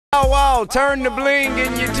Wow, turn the bling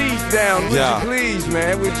in your teeth down. Would you please,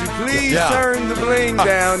 man? Would you please turn the bling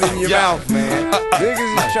down in your mouth, man?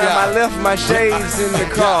 Niggas is trying. I left my shades in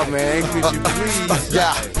the car, man. Could you please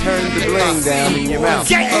turn the bling down in your mouth?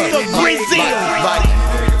 Gangsta Brazil.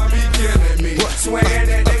 Nigga be killing me, swearing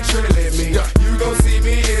that they trilling me. You gon' see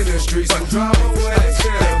me in the streets, some drama what they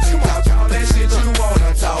telling me. All that shit you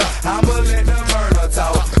wanna talk, I'ma let the burner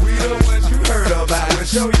talk. We the ones you heard about, and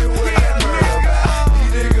show you what I heard about.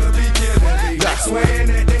 These niggas be killing me, swearing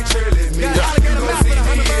that they trilling me. You gon' see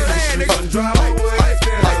me in the streets, some drama what they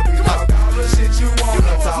telling me. All the shit you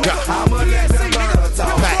wanna talk, I'ma let the burner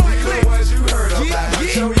talk. We the ones you heard about, and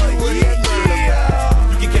show you what I heard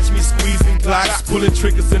about. You can catch me squeezing blocks, pulling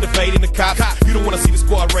triggers and evading the cops. You don't wanna see the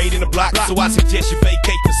squad raid in the block, so I suggest you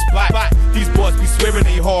vacate the spot. These boys be swearing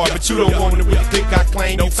they hard, but you don't want to really think I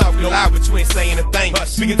claim. You talking loud, but you ain't saying a thing.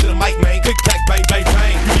 Speaking to the mic, man, click, clack, bang, bang,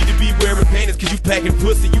 bang. You need to be wearing panties, cause you packing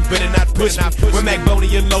pussy. You better not push me. When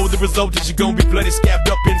Mackboney unload, the result is you gon' be bloody, scabbed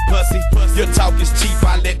up in pussy. Your talk is cheap,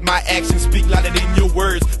 I let my actions speak louder than your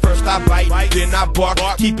words. First I bite, then I bark.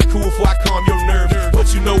 Keep it cool before I calm your nerves.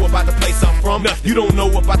 What you know about the place I'm from? You don't know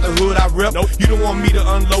about the hood I rep. You don't want me to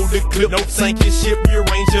unload the clip. Sink your ship,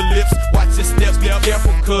 rearrange your lips. Watch your steps, be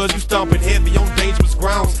careful, cause you stomping heavy on dangerous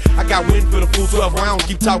grounds. I got wind for the full 12 rounds.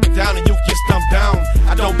 Keep talking down and you'll get stumped down.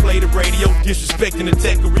 I don't play the radio, disrespecting the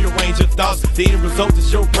tech or rearrange your thoughts. The end result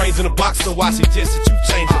is your brains in a box, so I suggest that you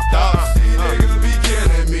change your thoughts. These niggas be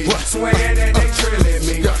killing me, swearing that they trilling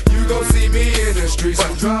me. You gon' see me in the streets,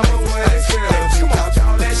 some drama what they telling me.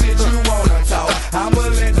 All that shit you wanna talk, I'ma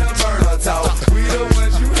let the burner talk. We the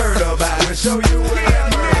ones you heard about, and show you what I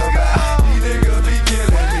heard about. These niggas be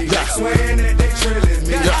killing me, swearing that they trilling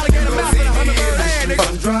me. You gon' see me in the streets,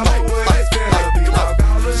 some drama what they telling me. All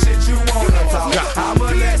the shit you wanna talk, I'ma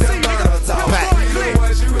let the burner talk. We the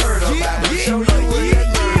ones you heard about, and show you what I heard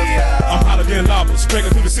about. I'm hotter than lava,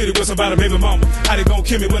 striking through the city with somebody baby mama. How they gon'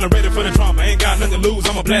 kill me when I'm ready for the drama? Ain't got nothing to lose,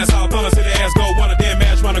 I'ma blast out thunder, see the ass go. Wanna damn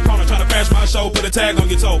match round the corner, tryna crash my show, put a tag on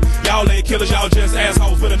your toe. Y'all ain't killers, y'all just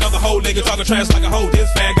assholes. With another whole nigga talking trash like a hoe.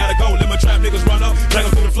 This fag gotta go, let my trap niggas run up, drag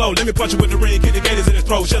him through the flow. Let me punch you with the ring, get the gators in his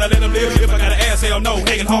throat. Should I let him live? If I got an ass, hell no.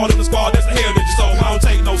 Hanging hard on the squad, that's a hell ninja soul. I don't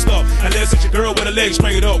take no stuff, unless it's your girl with her legs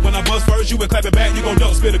straight up. When I bust first, you ain't clapping back, you gon'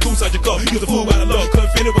 duck. Spin a goose out your cup, use a fool out of luck.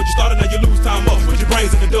 Couldn't finish what you started, now you lose time up. Put your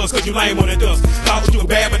brains in the dust, cause you lame on that dust. Thought you were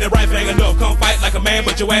bad, but that right ain't enough. Come fight like a man,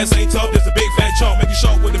 but your ass ain't tough. This a big fat chump, make you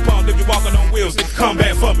show with the pump. If you walking on wheels, come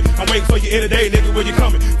back for me. I'm waiting for you in the day, nigga, when you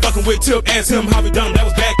coming. Fucking with Tip, ask him how we done. That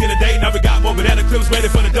was back in the day, now we got more banana clips ready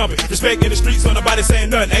for the dumping. Respect in the streets, so nobody saying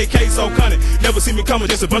nothing. AK so cunning, never see me coming,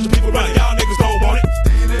 just a bunch of people running. Y'all niggas don't want it.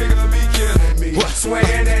 These niggas be killing me,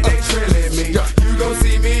 swearing that they trilling me. You gon'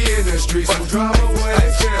 see me in the streets, some drama what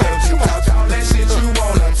they telling me. All that shit you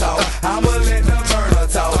wanna talk, I'ma let the burner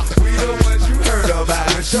talk. We the ones you heard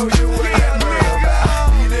about, and show you